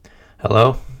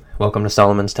Hello, welcome to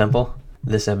Solomon's Temple.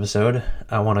 This episode,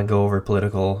 I want to go over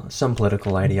some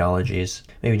political ideologies,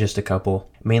 maybe just a couple,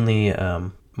 mainly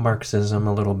Marxism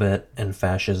a little bit and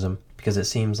fascism, because it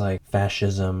seems like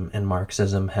fascism and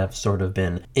Marxism have sort of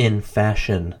been in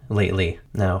fashion lately.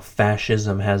 Now,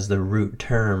 fascism has the root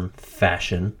term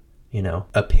fashion,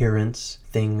 appearance.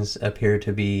 Things appear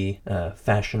to be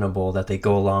fashionable, that they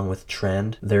go along with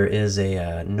trend. There is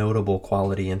a notable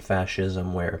quality in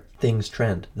fascism where things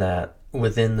trend, that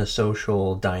within the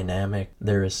social dynamic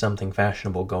there is something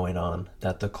fashionable going on,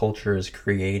 that the culture is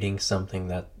creating something,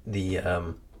 that the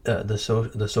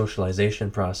socialization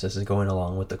process is going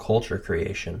along with the culture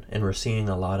creation, and we're seeing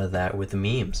a lot of that with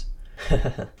memes.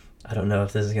 I don't know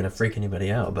if this is going to freak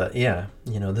anybody out, but yeah,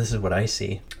 this is what I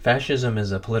see. Fascism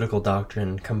is a political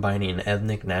doctrine combining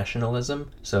ethnic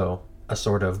nationalism, so a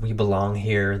sort of we belong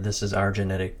here, this is our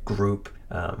genetic group.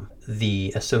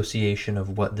 The association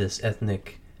of what this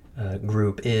ethnic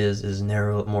group is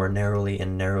more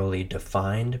narrowly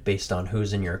defined based on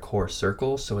who's in your core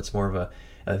circle, so it's more of a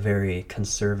very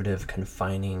conservative,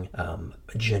 confining,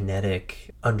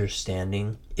 genetic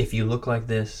understanding. If you look like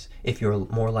this, if you're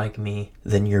more like me,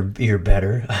 then you're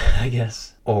better, I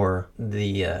guess. Or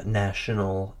the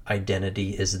national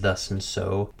identity is thus and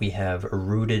so. We have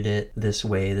rooted it this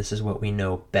way. This is what we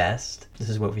know best. This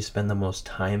is what we spend the most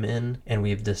time in, and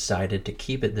we've decided to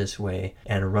keep it this way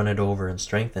and run it over and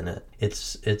strengthen it.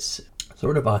 It's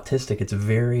sort of autistic. It's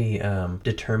very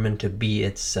determined to be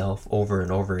itself over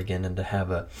and over again, and to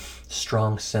have a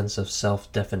strong sense of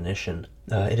self-definition.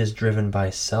 It is driven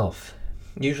by self.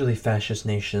 Usually fascist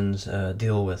nations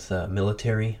deal with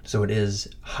military, so it is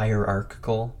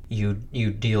hierarchical. You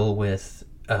deal with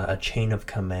a chain of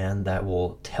command that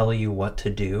will tell you what to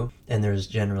do, and there's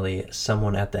generally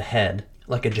someone at the head,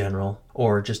 like a general,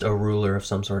 or just a ruler of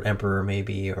some sort, emperor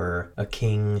maybe, or a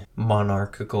king,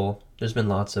 monarchical. There's been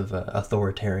lots of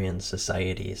authoritarian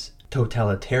societies.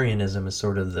 Totalitarianism is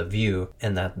sort of the view,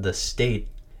 and that the state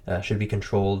should be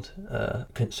controlled,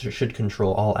 should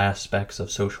control all aspects of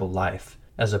social life,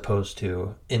 as opposed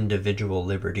to individual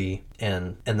liberty,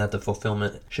 and that the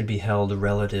fulfillment should be held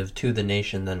relative to the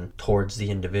nation than towards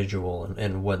the individual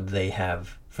and what they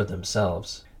have for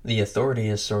themselves. The authority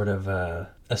is sort of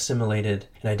assimilated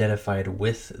and identified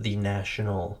with the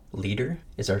national leader.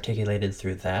 It's articulated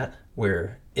through that,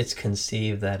 where it's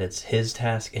conceived that it's his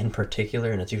task in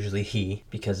particular, and it's usually he,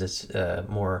 because it's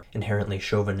more inherently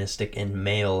chauvinistic and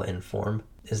male in form,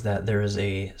 is that there is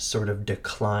a sort of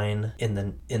decline in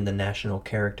the national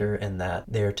character, and that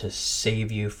they're to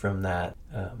save you from that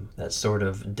sort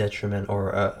of detriment or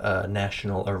a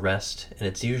national arrest. And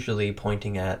it's usually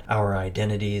pointing at our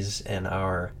identities, and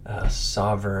our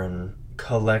sovereign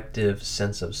collective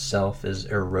sense of self is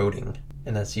eroding.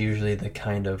 And that's usually the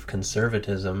kind of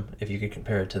conservatism, if you could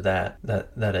compare it to that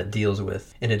it deals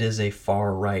with. And it is a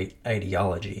far-right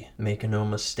ideology, make no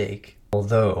mistake.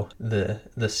 Although the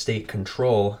state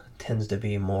control tends to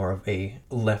be more of a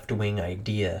left-wing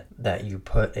idea, that you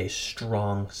put a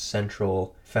strong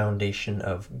central foundation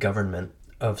of government,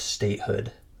 of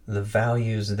statehood. The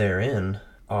values therein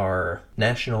are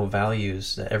national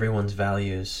values, that everyone's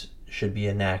values should be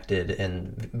enacted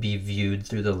and be viewed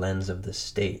through the lens of the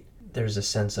state. There's a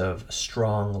sense of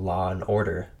strong law and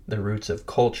order. The roots of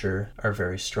culture are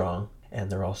very strong, and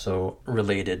they're also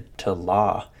related to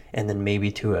law, and then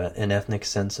maybe to an ethnic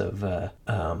sense of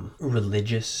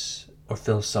religious or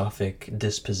philosophic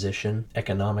disposition,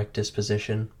 economic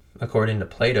disposition. According to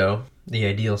Plato, the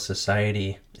ideal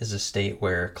society is a state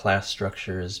where class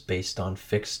structure is based on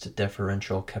fixed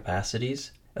deferential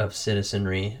capacities of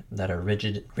citizenry that are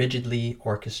rigidly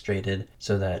orchestrated,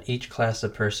 so that each class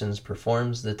of persons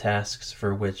performs the tasks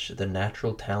for which the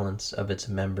natural talents of its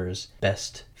members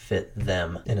best fit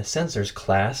them. In a sense, there's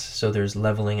class, so there's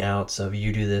leveling outs of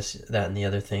you do this, that, and the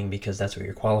other thing because that's what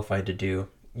you're qualified to do.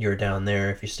 You're down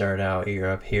there if you start out, you're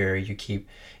up here, you keep,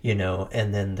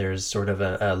 and then there's sort of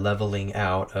a leveling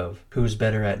out of who's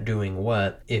better at doing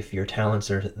what. If your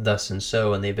talents are thus and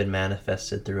so, and they've been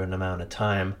manifested through an amount of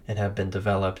time and have been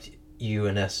developed, you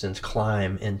in essence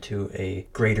climb into a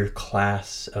greater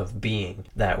class of being,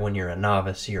 that when you're a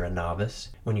novice, you're a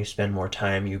novice. When you spend more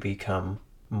time, you become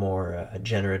more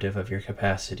generative of your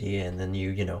capacity, and then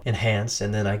you enhance,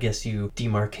 and then I guess you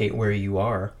demarcate where you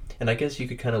are. And I guess you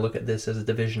could kind of look at this as a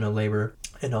division of labor,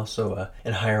 and also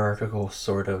a hierarchical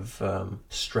sort of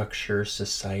structure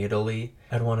societally.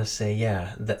 I'd want to say,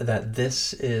 that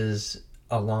this is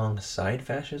alongside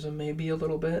fascism maybe a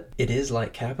little bit. It is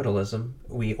like capitalism.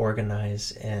 We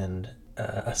organize and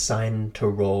assigned to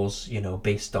roles,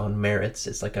 based on merits.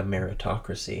 It's like a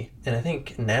meritocracy. And I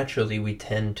think naturally we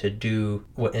tend to do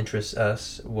what interests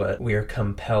us, what we are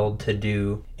compelled to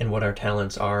do, and what our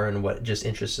talents are, and what just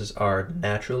interests us are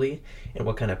naturally, and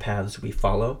what kind of paths we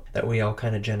follow, that we all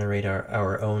kind of generate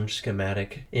our own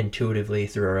schematic intuitively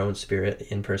through our own spirit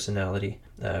in personality.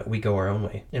 We go our own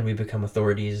way, and we become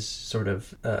authorities sort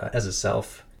of as a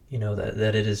self.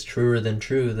 That it is truer than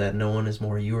true that no one is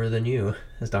more youer than you,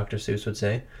 as Dr. Seuss would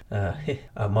say.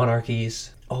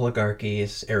 Monarchies,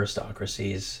 oligarchies,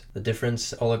 aristocracies. The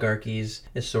difference, oligarchies,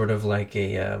 is sort of like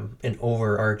an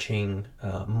overarching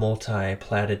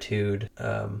multi-platitude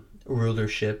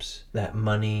rulerships that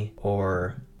money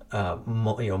or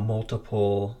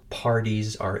multiple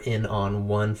parties are in on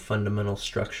one fundamental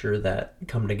structure that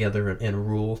come together and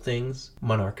rule things.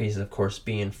 Monarchies, of course,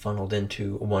 being funneled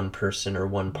into one person or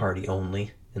one party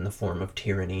only in the form of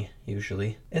tyranny,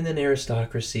 usually. And then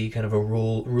aristocracy, kind of a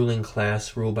ruling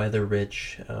class, ruled by the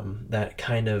rich. That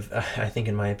kind of, I think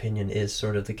in my opinion, is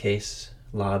sort of the case.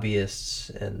 Lobbyists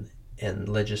and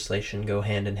legislation go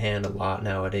hand in hand a lot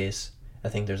nowadays. I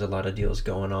think there's a lot of deals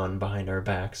going on behind our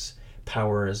backs.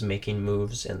 Power is making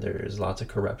moves, and there's lots of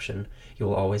corruption. You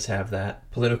will always have that.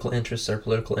 Political interests are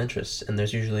political interests, and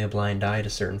there's usually a blind eye to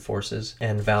certain forces,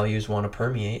 and values want to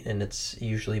permeate, and it's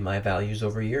usually my values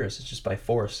over yours. It's just by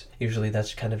force. Usually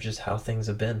that's kind of just how things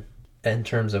have been. In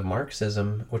terms of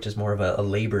Marxism, which is more of a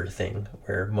labor thing,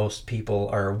 where most people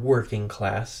are working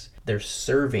class, they're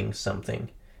serving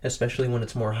something. Especially when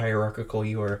it's more hierarchical,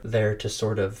 you are there to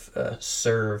sort of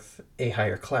serve a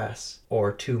higher class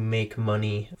or to make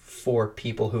money for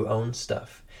people who own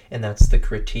stuff. And that's the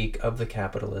critique of the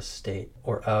capitalist state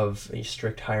or of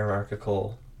strict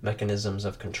hierarchical mechanisms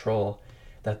of control,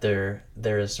 that there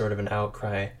is sort of an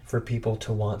outcry for people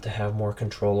to want to have more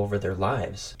control over their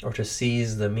lives or to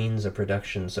seize the means of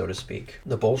production, so to speak.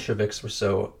 The Bolsheviks were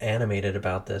so animated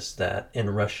about this that in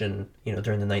Russian,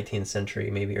 during the 19th century,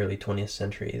 maybe early 20th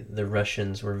century, the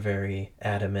Russians were very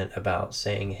adamant about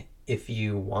saying, if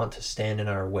you want to stand in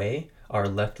our way, our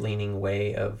left-leaning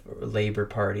way of Labor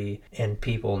Party and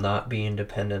people not being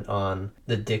dependent on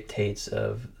the dictates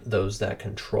of those that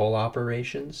control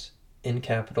operations in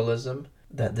capitalism,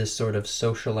 that this sort of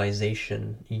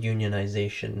socialization,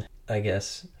 unionization, I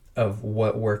guess, of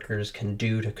what workers can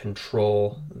do to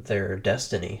control their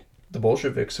destiny. The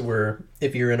Bolsheviks were,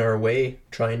 if you're in our way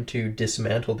trying to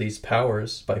dismantle these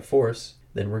powers by force,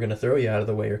 then we're going to throw you out of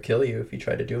the way or kill you if you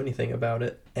try to do anything about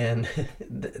it. And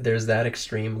there's that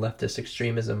extreme leftist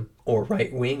extremism or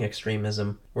right-wing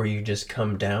extremism where you just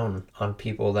come down on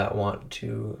people that want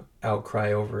to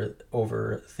outcry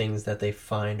over things that they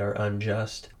find are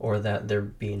unjust, or that they're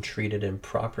being treated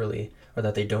improperly, or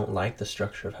that they don't like the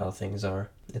structure of how things are.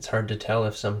 It's hard to tell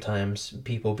if sometimes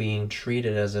people being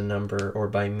treated as a number or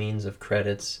by means of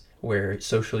credits where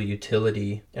social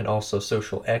utility and also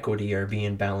social equity are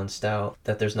being balanced out,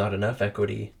 that there's not enough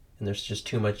equity and there's just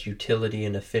too much utility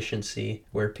and efficiency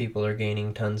where people are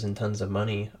gaining tons and tons of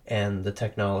money and the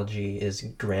technology is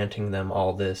granting them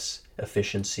all this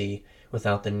efficiency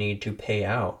without the need to pay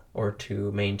out or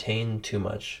to maintain too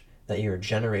much, that you're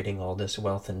generating all this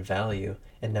wealth and value.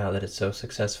 And now that it's so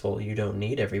successful, you don't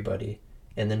need everybody.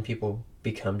 And then people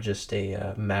become just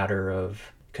a matter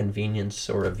of convenience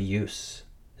or of use,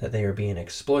 that they are being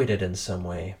exploited in some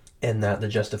way, and that the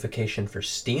justification for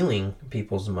stealing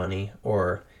people's money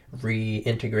or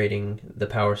reintegrating the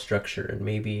power structure and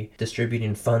maybe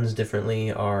distributing funds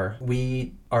differently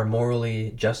we are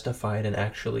morally justified in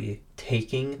actually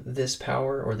taking this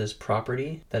power or this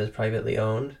property that is privately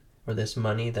owned, or this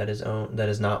money that is owned, that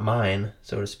is not mine,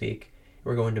 so to speak.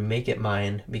 We're going to make it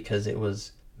mine because it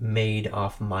was made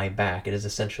off my back. It is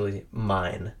essentially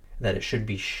mine, that it should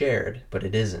be shared, but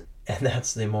it isn't. And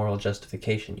that's the moral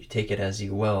justification. You take it as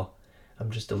you will.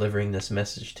 I'm just delivering this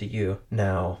message to you.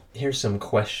 Now, here's some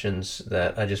questions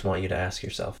that I just want you to ask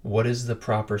yourself. What is the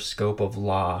proper scope of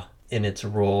law in its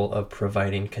role of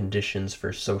providing conditions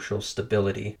for social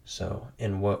stability? So,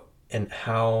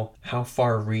 how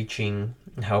far-reaching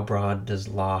and how broad does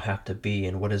law have to be,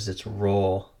 and what is its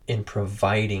role in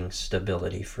providing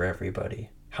stability for everybody?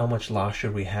 How much law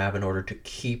should we have in order to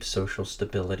keep social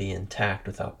stability intact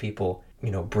without people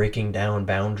breaking down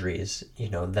boundaries,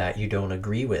 that you don't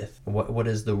agree with? What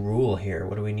is the rule here?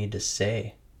 What do we need to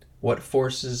say? What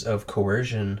forces of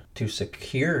coercion to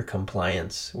secure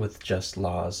compliance with just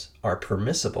laws are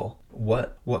permissible?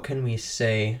 What can we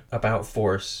say about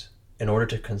force in order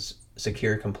to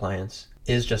secure compliance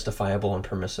is justifiable and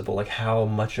permissible? Like, how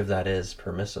much of that is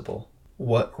permissible?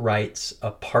 What rights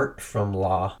apart from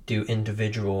law do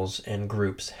individuals and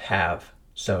groups have?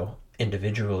 So,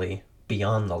 individually,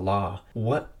 beyond the law,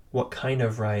 what kind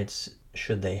of rights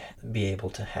should they be able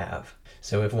to have?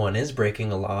 So if one is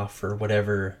breaking a law for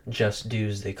whatever just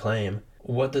dues they claim,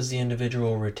 what does the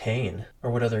individual retain,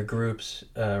 or what other groups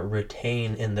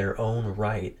retain in their own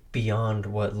right beyond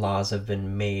what laws have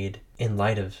been made in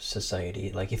light of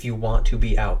society? Like, if you want to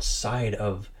be outside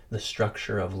of the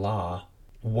structure of law,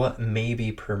 what may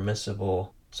be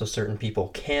permissible so certain people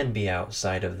can be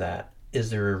outside of that? Is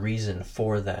there a reason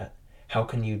for that? How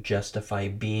can you justify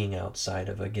being outside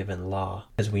of a given law?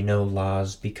 As we know,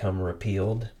 laws become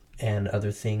repealed and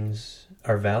other things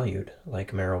are valued,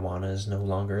 like marijuana is no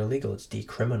longer illegal. It's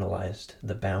decriminalized.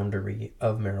 The boundary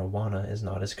of marijuana is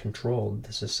not as controlled.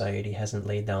 The society hasn't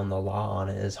laid down the law on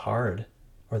it as hard,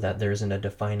 or that there isn't a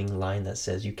defining line that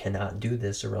says you cannot do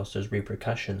this or else there's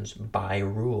repercussions by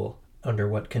rule. Under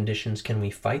what conditions can we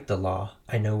fight the law?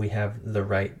 I know we have the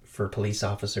right for police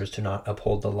officers to not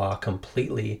uphold the law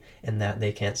completely, in that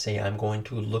they can't say, I'm going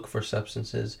to look for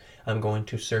substances, I'm going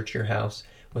to search your house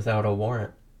without a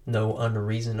warrant. No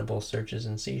unreasonable searches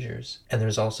and seizures. And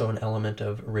there's also an element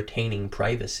of retaining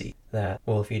privacy, that,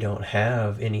 well, if you don't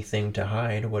have anything to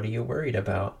hide, what are you worried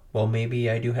about? Well, maybe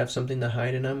I do have something to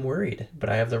hide and I'm worried, but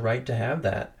I have the right to have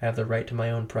that. I have the right to my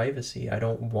own privacy. I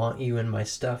don't want you in my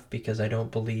stuff because I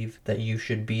don't believe that you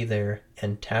should be there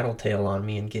and tattletale on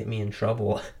me and get me in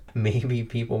trouble. Maybe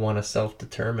people want to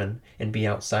self-determine and be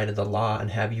outside of the law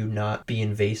and have you not be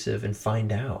invasive and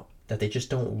find out that they just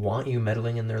don't want you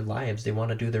meddling in their lives. They want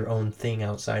to do their own thing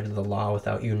outside of the law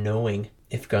without you knowing.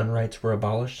 If gun rights were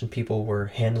abolished and people were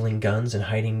handling guns and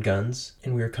hiding guns,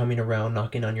 and we were coming around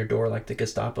knocking on your door like the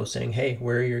Gestapo saying, hey,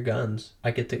 where are your guns?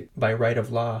 I get to, by right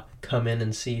of law, come in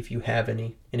and see if you have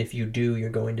any. And if you do, you're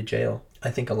going to jail.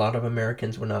 I think a lot of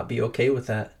Americans would not be okay with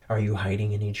that. Are you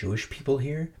hiding any Jewish people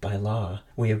here? By law,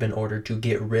 we have been ordered to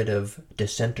get rid of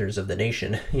dissenters of the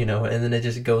nation, and then it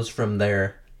just goes from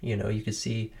there. You could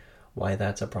see why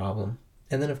that's a problem.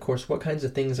 And then, of course, what kinds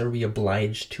of things are we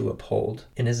obliged to uphold?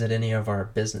 And is it any of our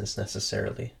business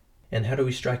necessarily? And how do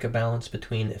we strike a balance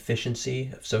between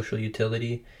efficiency of social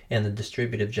utility and the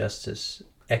distributive justice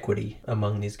equity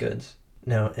among these goods?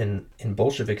 Now, in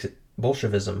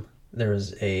Bolshevism, there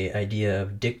is a idea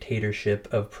of dictatorship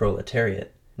of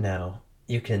proletariat. Now,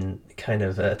 you can kind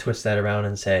of twist that around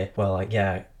and say, well,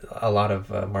 a lot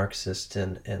of Marxist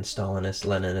and Stalinist,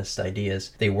 Leninist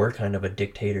ideas, they were kind of a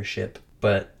dictatorship.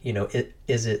 But,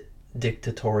 is it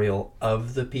dictatorial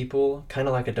of the people? Kind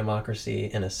of like a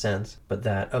democracy in a sense, but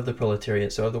that of the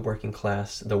proletariat, so of the working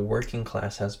class. The working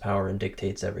class has power and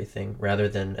dictates everything, rather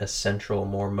than a central,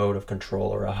 more mode of control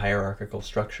or a hierarchical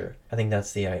structure. I think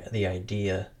that's the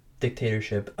idea.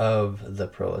 Dictatorship of the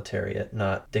proletariat,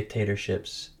 not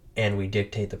dictatorships and we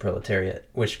dictate the proletariat,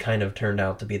 which kind of turned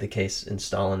out to be the case in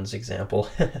Stalin's example.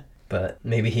 But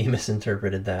maybe he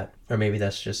misinterpreted that, or maybe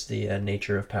that's just the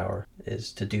nature of power,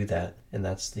 is to do that, and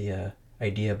that's the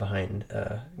idea behind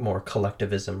more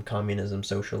collectivism, communism,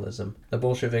 socialism. The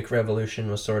Bolshevik Revolution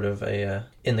was sort of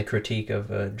in the critique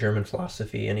of German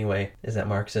philosophy anyway, is that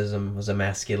Marxism was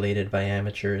emasculated by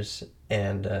amateurs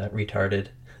and retarded.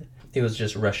 It was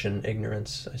just Russian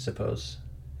ignorance, I suppose,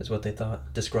 is what they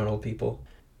thought, disgruntled people.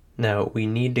 Now, we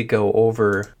need to go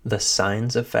over the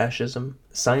signs of fascism.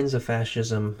 Signs of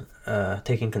fascism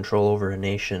taking control over a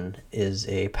nation is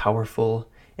a powerful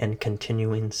and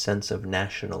continuing sense of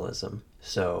nationalism.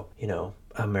 So,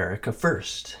 America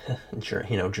first,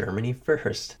 Germany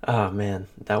first. Oh man,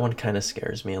 that one kind of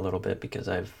scares me a little bit because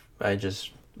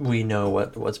we know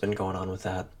what's been going on with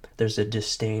that. There's a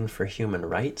disdain for human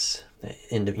rights,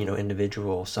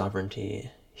 individual sovereignty,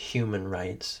 human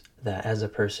rights, that as a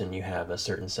person you have a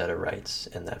certain set of rights,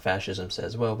 and that fascism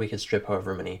says, well, we could strip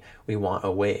however many we want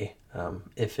away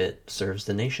if it serves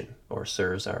the nation or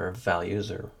serves our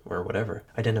values or whatever.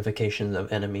 Identification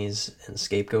of enemies and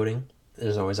scapegoating.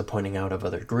 There's always a pointing out of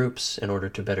other groups in order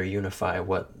to better unify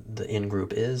what the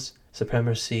in-group is.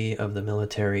 Supremacy of the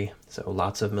military, so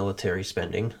lots of military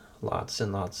spending, lots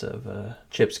and lots of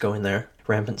chips going there.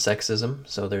 Rampant sexism,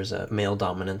 so there's a male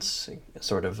dominance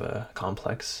sort of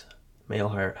complex, male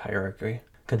hierarchy.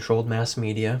 Controlled mass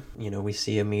media, we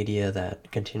see a media that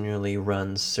continually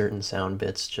runs certain sound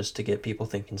bits just to get people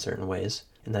thinking certain ways,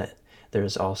 and that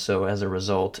there's also, as a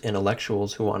result,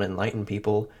 intellectuals who want to enlighten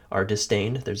people are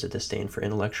disdained. There's a disdain for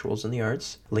intellectuals in the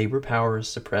arts. Labor power is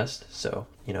suppressed, so,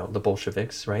 the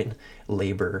Bolsheviks, right?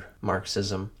 Labor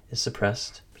Marxism is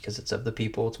suppressed because it's of the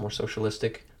people, it's more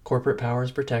socialistic. Corporate power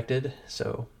is protected,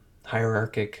 so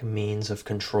hierarchic means of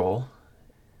control.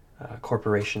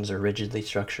 Corporations are rigidly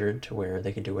structured to where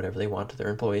they can do whatever they want to their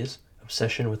employees.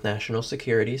 Obsession with national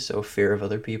security, so fear of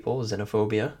other people,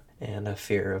 xenophobia. and a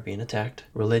fear of being attacked.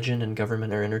 Religion and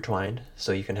government are intertwined,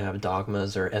 so you can have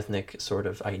dogmas or ethnic sort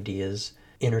of ideas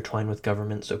intertwined with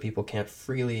government, so people can't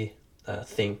freely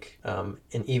think,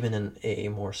 and even in a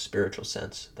more spiritual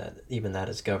sense, that even that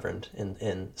is governed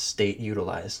and state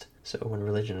utilized. So when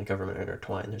religion and government are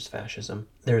intertwined, there's fascism.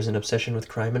 There's an obsession with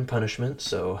crime and punishment,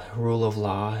 so rule of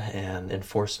law and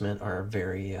enforcement are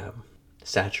very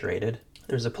saturated.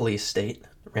 There's a police state,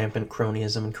 rampant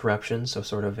cronyism and corruption, so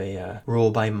sort of a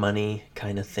rule by money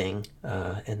kind of thing.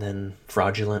 And then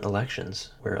fraudulent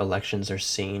elections, where elections are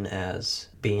seen as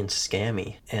being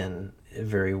scammy and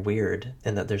very weird,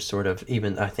 and that there's sort of,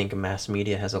 even I think mass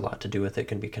media has a lot to do with it,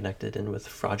 can be connected in with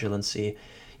fraudulency,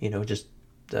 just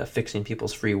fixing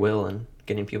people's free will and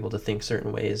getting people to think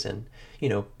certain ways, and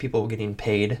people getting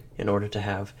paid in order to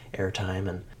have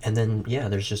airtime, and then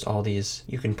there's just all these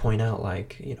you can point out,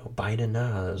 like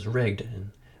Biden is rigged,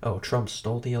 and Trump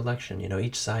stole the election.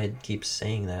 Each side keeps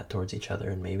saying that towards each other,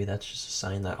 and maybe that's just a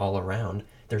sign that all around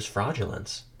there's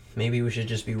fraudulence. Maybe we should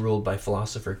just be ruled by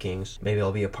philosopher kings. Maybe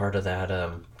I'll be a part of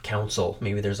that council.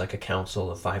 Maybe there's like a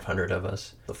council of 500 of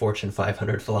us, the Fortune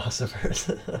 500 philosophers.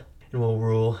 And we'll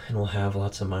rule, and we'll have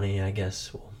lots of money, I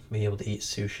guess. We'll be able to eat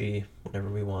sushi whenever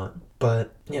we want.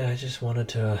 But I just wanted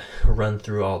to run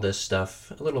through all this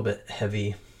stuff. A little bit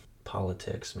heavy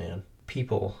politics, man.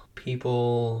 People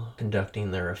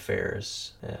conducting their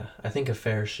affairs. I think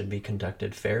affairs should be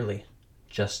conducted fairly.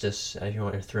 Justice, if you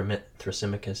want to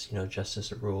Thrasymachus,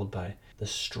 justice ruled by the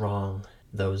strong,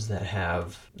 those that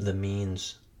have the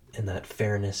means, and that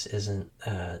fairness isn't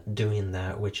doing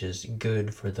that which is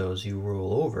good for those you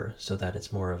rule over, so that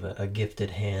it's more of a gifted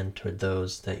hand toward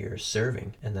those that you're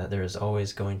serving, and that there is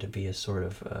always going to be a sort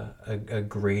of a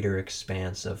greater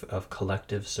expanse of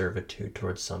collective servitude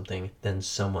towards something than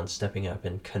someone stepping up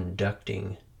and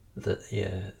conducting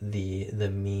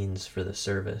the means for the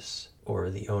service,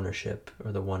 or the ownership,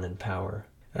 or the one in power.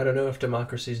 I don't know if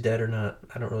democracy's dead or not.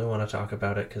 I don't really want to talk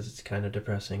about it because it's kind of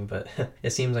depressing, but it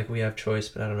seems like we have choice,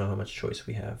 but I don't know how much choice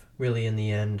we have. Really, in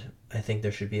the end, I think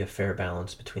there should be a fair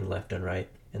balance between left and right,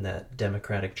 and that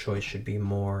democratic choice should be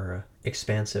more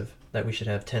expansive, that we should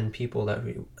have 10 people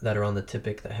that are on the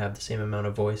tippet that have the same amount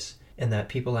of voice, and that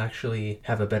people actually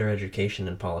have a better education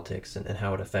in politics and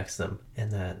how it affects them,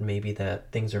 and that maybe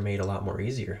that things are made a lot more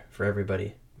easier for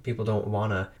everybody. People don't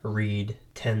want to read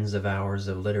tens of hours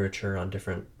of literature on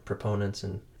different proponents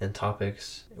and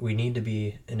topics. We need to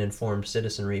be an informed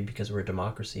citizenry because we're a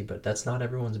democracy, but that's not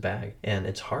everyone's bag, and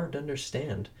it's hard to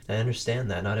understand. I understand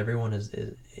that not everyone is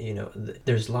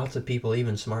there's lots of people,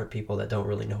 even smart people, that don't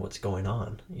really know what's going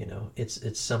on.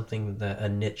 It's something that a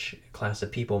niche class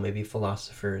of people, maybe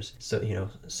philosophers,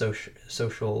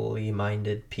 socially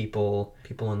minded people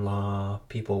in law,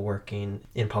 people working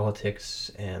in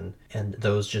politics, and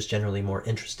those just generally more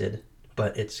interested.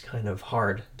 But it's kind of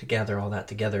hard to gather all that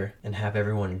together and have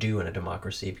everyone do in a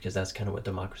democracy, because that's kind of what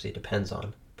democracy depends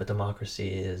on. But democracy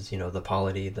is, the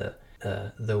polity, the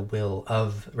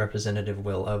representative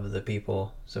will of the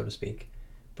people, so to speak.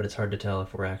 But it's hard to tell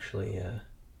if we're actually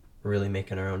really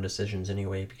making our own decisions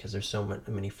anyway, because there's so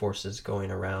many forces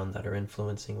going around that are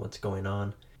influencing what's going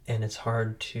on. And it's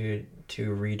hard to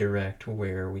redirect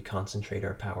where we concentrate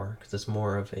our power, because it's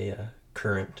more of a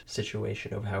current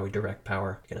situation of how we direct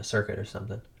power in a circuit or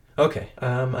something. Okay,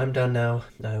 I'm done now.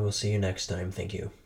 I will see you next time. Thank you.